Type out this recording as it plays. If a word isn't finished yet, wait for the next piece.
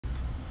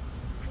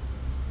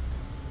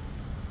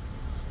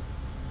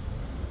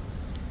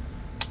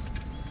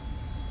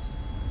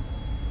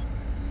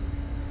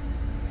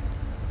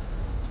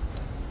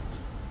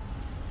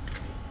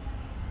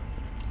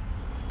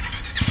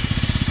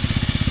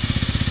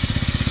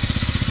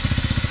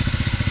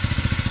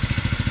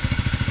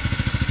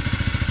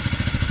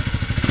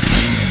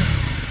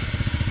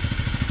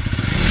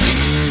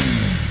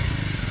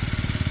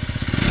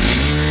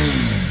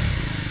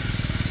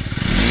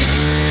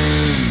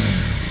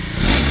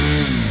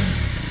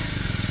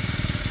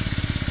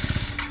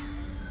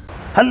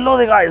Hello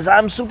there guys,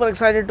 I'm super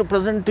excited to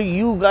present to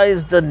you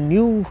guys the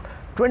new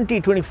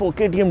 2024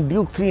 KTM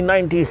Duke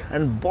 390,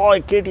 and boy,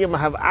 KTM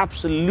have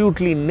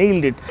absolutely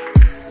nailed it.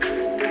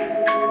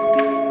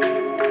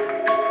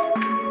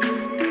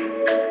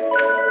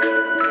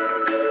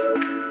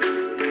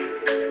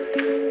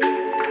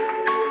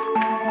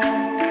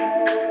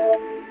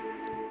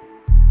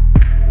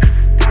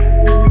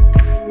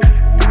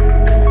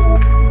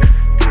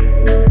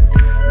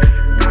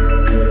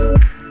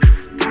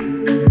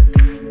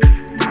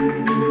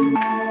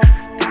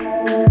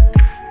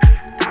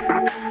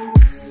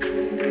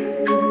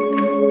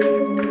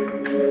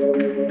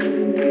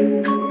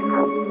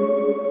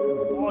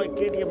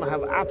 KTM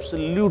have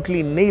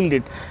absolutely nailed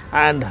it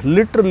and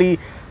literally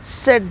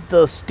set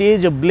the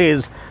stage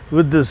ablaze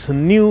with this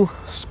new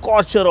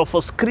scorcher of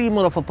a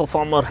screamer of a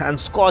performer and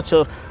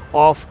scorcher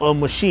of a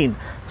machine.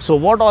 So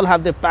what all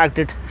have they packed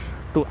it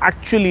to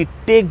actually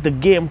take the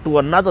game to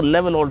another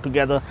level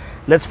altogether?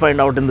 Let's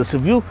find out in this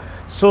review.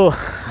 So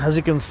as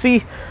you can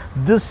see,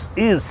 this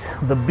is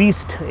the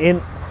beast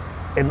in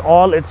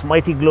all its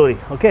mighty glory.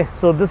 Okay,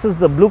 so this is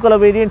the blue color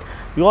variant.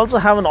 You also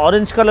have an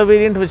orange color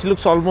variant which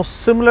looks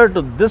almost similar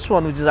to this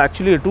one, which is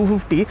actually a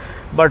 250,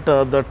 but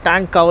the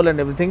tank cowl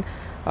and everything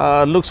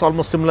looks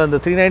almost similar in the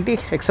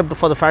 390, except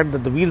for the fact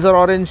that the wheels are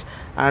orange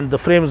and the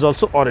frame is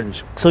also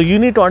orange. So you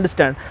need to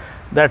understand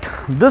that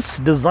this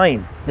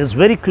design is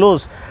very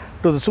close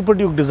to the Super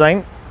Duke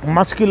design,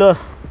 muscular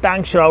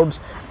tank shrouds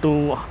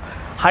to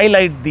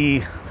highlight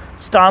the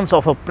stance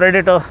of a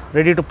predator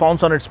ready to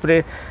pounce on its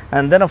prey.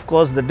 And then of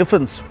course the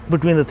difference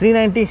between the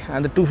 390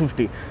 and the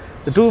 250.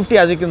 The 250,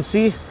 as you can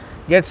see,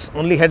 gets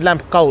only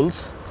headlamp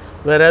cowls,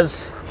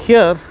 whereas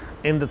here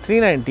in the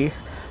 390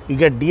 you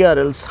get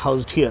DRLs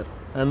housed here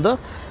and the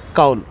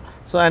cowl.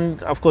 So,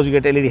 and of course you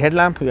get LED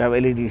headlamp, you have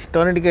LED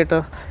turn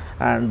indicator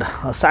and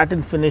a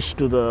satin finish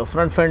to the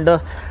front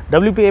fender.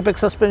 WP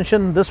Apex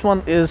suspension, this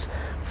one is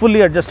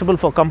fully adjustable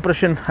for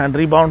compression and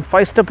rebound.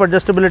 5-step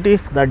adjustability,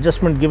 the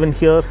adjustment given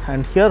here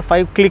and here,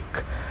 5-click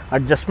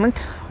adjustment,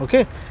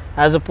 okay,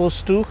 as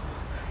opposed to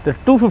the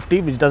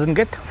 250 which doesn't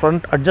get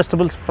front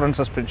adjustable front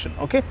suspension.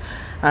 Okay,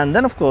 and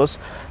then of course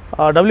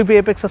WP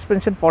Apex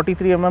suspension,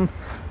 43 mm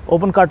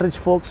open cartridge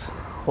forks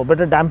for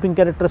better damping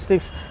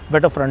characteristics,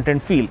 better front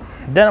end feel.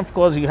 Then of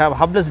course you have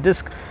hubless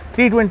disc,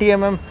 320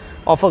 mm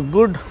of a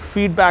good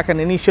feedback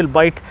and initial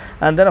bite,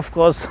 and then of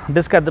course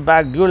disc at the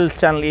back, dual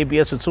channel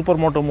ABS with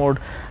supermoto mode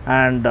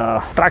and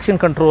traction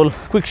control,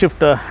 quick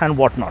shifter and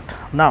whatnot.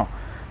 Now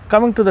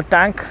coming to the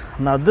tank,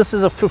 now this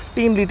is a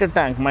 15-liter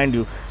tank, mind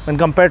you, when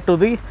compared to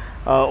the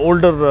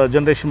older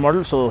generation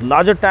model, so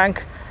larger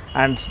tank,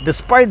 and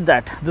despite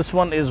that this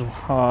one is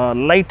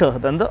lighter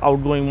than the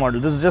outgoing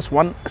model. This is just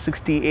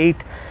 168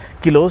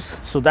 kilos,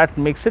 so that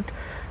makes it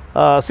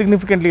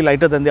significantly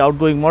lighter than the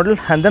outgoing model.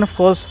 And then of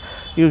course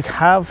you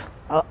have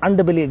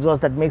underbelly exhaust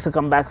that makes a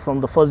comeback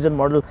from the first gen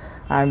model,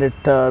 and it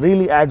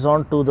really adds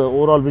on to the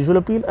overall visual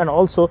appeal, and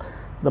also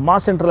the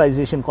mass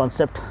centralization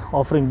concept,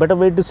 offering better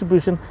weight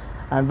distribution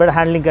and better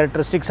handling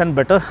characteristics and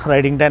better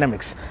riding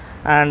dynamics.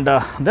 And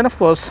then of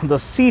course the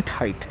seat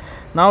height,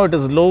 now it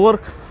is lower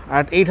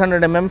at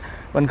 800 mm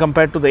when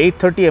compared to the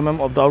 830 mm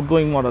of the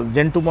outgoing model,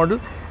 Gen 2 model,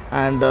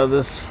 and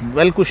this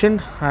well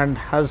cushioned and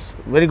has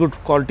very good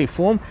quality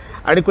foam,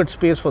 adequate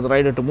space for the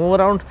rider to move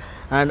around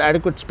and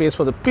adequate space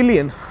for the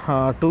pillion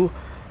to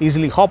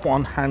easily hop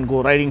on and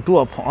go riding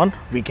 2-up on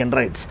weekend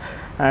rides.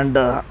 And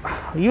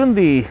even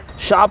the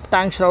sharp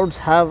tank shrouds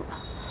have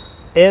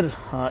air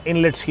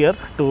inlets here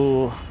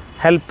to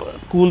help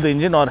cool the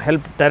engine or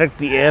help direct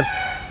the air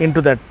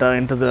into that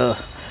into the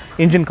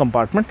engine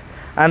compartment.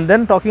 And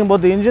then talking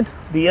about the engine,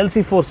 the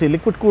LC4C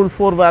liquid cooled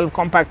 4-valve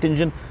compact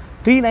engine,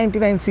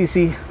 399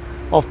 cc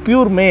of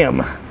pure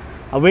mayhem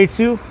awaits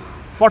you.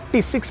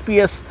 46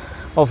 PS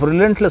of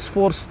relentless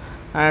force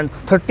and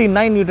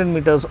 39 Newton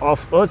meters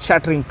of earth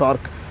shattering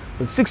torque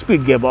with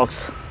 6-speed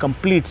gearbox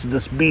completes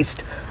this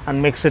beast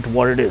and makes it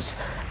what it is.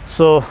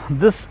 So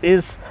this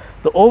is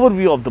the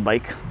overview of the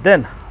bike.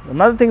 Then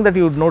another thing that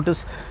you would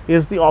notice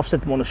is the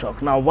offset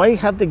monoshock. Now why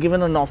have they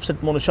given an offset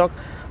monoshock?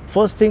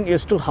 First thing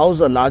is to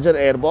house a larger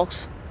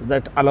airbox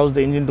that allows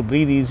the engine to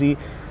breathe easy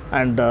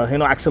and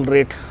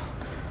accelerate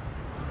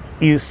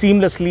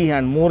seamlessly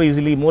and more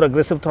easily, more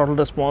aggressive throttle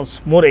response,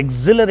 more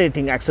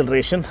exhilarating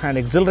acceleration and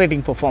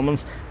exhilarating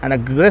performance and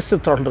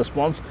aggressive throttle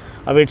response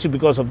awaits you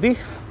because of the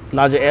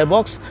larger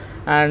airbox.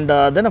 And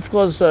then of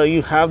course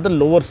you have the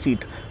lower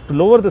seat. To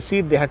lower the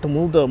seat, they had to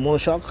move the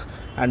monoshock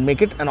and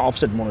make it an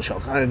offset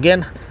monoshock. And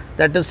again,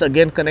 that is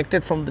again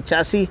connected from the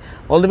chassis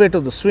all the way to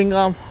the swing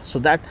arm, so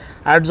that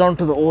adds on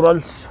to the overall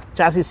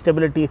chassis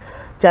stability,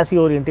 chassis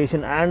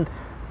orientation and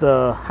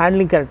the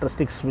handling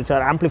characteristics, which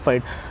are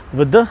amplified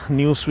with the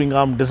new swing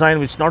arm design,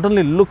 which not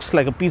only looks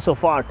like a piece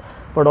of art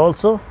but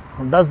also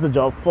does the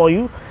job for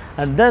you.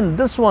 And then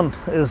this one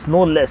is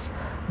no less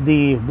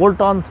the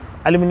bolt-on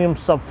aluminum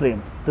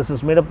subframe. This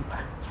is made up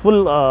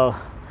full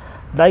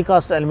die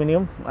cast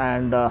aluminum,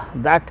 and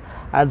that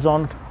adds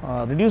on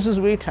reduces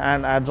weight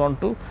and adds on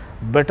to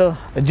better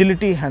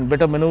agility and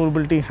better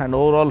maneuverability and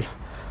overall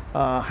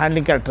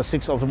handling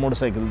characteristics of the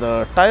motorcycle.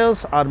 The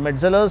tires are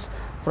Metzeller's,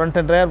 front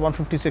and rear,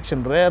 150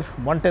 section rear,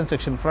 110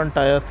 section front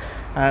tire,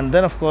 and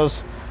then of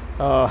course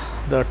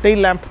the tail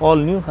lamp all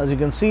new, as you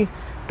can see.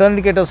 Turn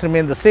indicators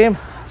remain the same,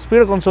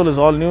 speedo console is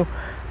all new,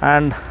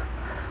 and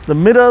the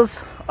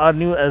mirrors are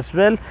new as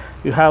well.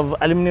 You have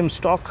aluminum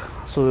stock,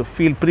 so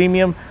feel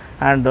premium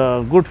and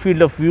good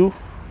field of view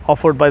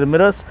offered by the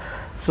mirrors.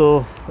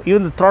 So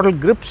even the throttle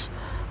grips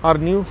are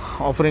new,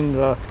 offering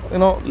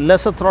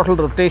lesser throttle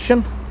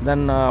rotation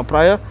than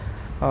prior,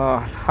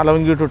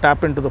 allowing you to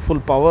tap into the full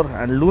power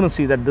and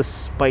lunacy that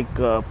this bike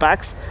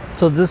packs.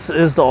 So this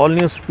is the all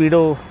new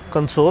speedo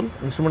console,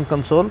 instrument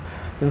console,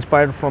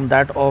 inspired from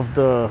that of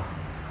the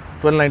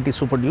 1290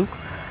 Super Duke.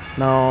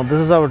 Now this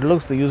is how it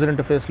looks. The user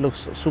interface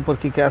looks super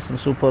kick-ass and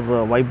super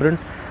vibrant.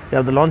 You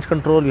have the launch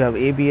control, you have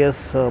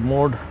ABS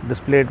mode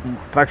displayed,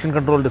 traction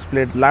control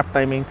displayed, lap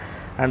timing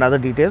and other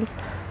details.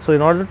 So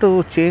in order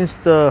to change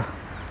the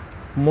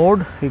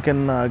mode, you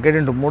can get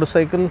into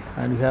motorcycle,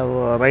 and you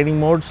have riding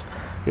modes.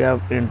 You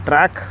have in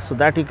track, so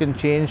that you can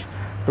change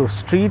to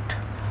street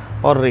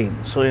or rain.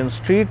 So in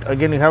street,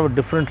 again you have a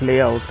different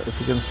layout. If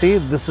you can see,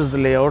 this is the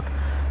layout.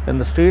 In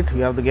the street,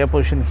 you have the gear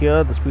position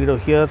here, the speedo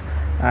here,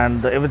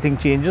 and everything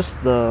changes.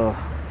 The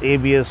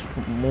ABS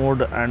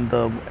mode and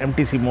the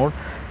MTC mode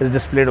is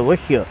displayed over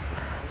here.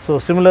 So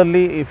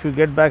similarly, if you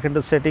get back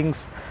into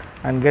settings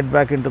and get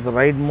back into the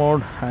ride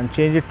mode and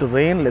change it to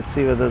rain, let's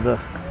see whether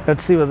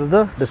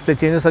the display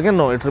changes again.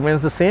 No, it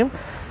remains the same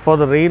for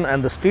the rain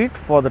and the street.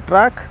 For the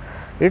track,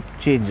 it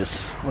changes.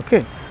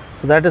 Okay,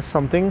 so that is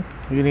something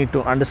you need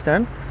to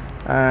understand.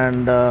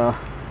 And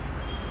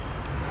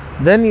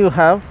then you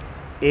have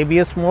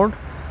ABS mode,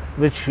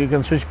 which you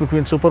can switch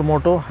between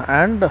supermoto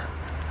and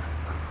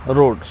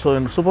road. So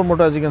in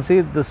supermoto, as you can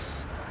see,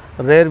 this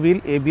rear wheel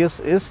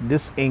ABS is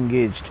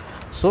disengaged,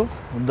 so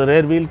the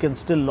rear wheel can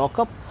still lock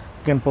up,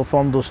 can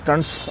perform those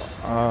stunts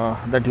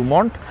that you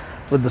want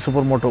with the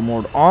supermoto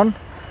mode on.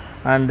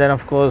 And then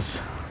of course,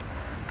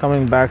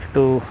 coming back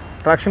to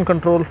traction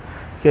control,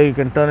 here you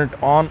can turn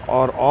it on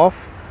or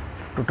off.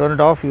 To turn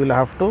it off, you will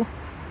have to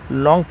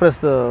long press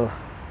the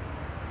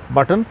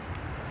button,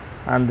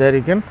 and there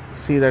you can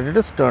see that it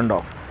is turned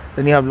off.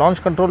 Then you have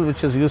launch control,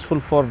 which is useful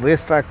for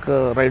racetrack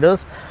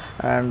riders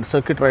and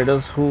circuit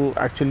riders who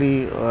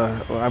actually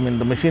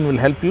the machine will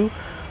help you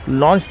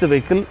launch the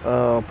vehicle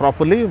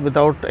properly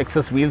without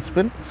excess wheel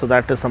spin. So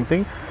that is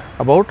something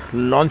about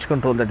launch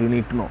control that you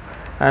need to know.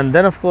 And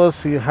then of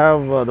course you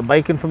have the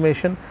bike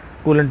information,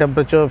 coolant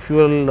temperature,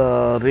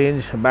 fuel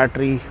range,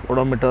 battery,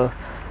 odometer,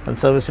 and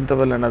service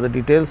interval and other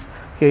details.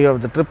 Here you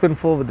have the trip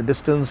info with the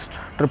distance,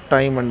 trip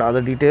time and other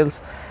details.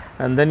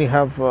 And then you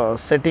have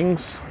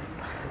settings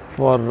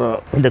for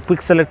the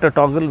quick selector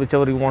toggle,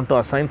 whichever you want to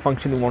assign,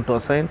 function you want to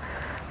assign.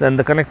 Then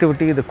the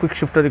connectivity, the quick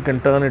shifter, you can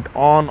turn it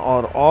on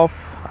or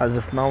off, as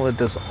if now it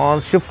is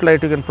on. Shift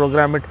light, you can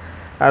program it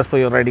as per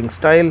your riding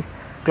style.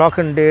 Clock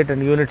and date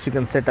and units you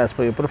can set as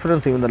per your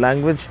preference, even the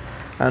language.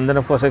 And then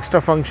of course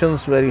extra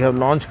functions where you have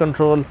launch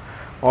control,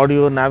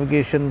 audio,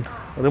 navigation,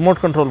 remote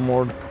control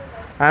mode,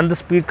 and the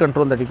speed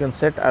control that you can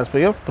set as per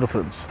your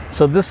preference.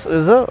 So this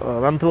is a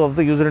run through of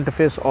the user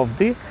interface of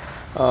the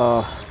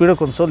speedo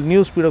console,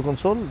 new speedo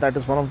console. That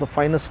is one of the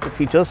finest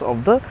features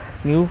of the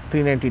new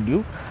 390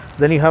 Duke.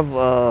 Then you have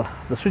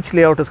the switch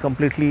layout is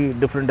completely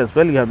different as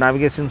well. You have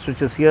navigation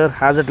switches here,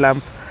 hazard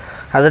lamp,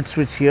 hazard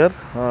switch here,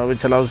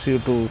 which allows you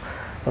to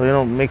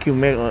makes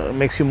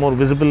you more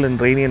visible in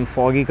rainy and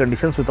foggy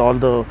conditions with all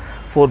the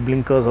 4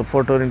 blinkers or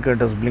 4 turn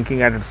indicators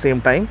blinking at the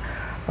same time.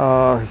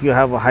 You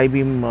have a high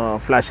beam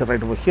flasher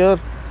right over here,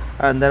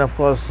 and then of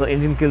course the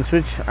engine kill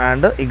switch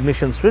and the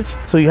ignition switch.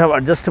 So you have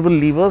adjustable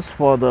levers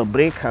for the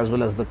brake as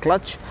well as the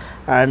clutch,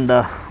 and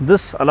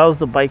this allows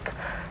the bike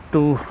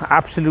to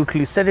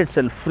absolutely set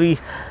itself free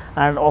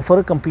and offer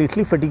a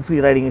completely fatigue free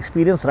riding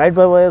experience. Ride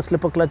by wire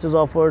slipper clutch is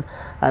offered,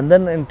 and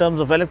then in terms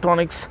of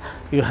electronics,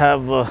 you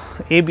have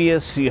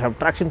ABS, you have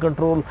traction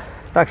control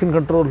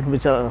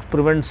which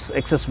prevents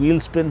excess wheel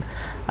spin,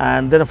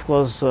 and then of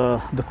course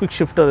the quick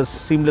shifter is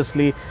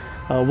seamlessly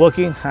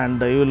working,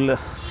 and you will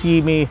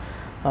see me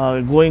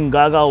going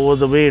gaga over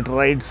the way it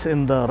rides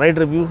in the ride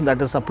review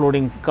that is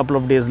uploading a couple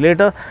of days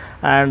later.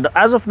 And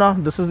as of now,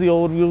 this is the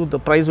overview. The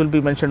price will be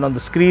mentioned on the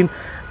screen.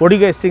 What do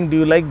you guys think? Do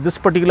you like this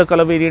particular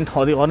color variant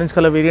or the orange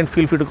color variant?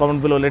 Feel free to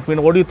comment below. Let me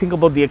know what do you think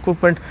about the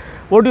equipment.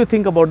 What do you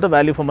think about the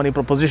value for money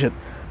proposition?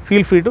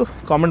 Feel free to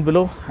comment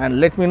below and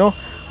let me know.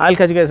 I'll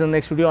catch you guys in the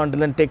next video. Until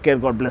then, take care,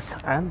 God bless,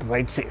 and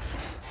ride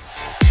safe.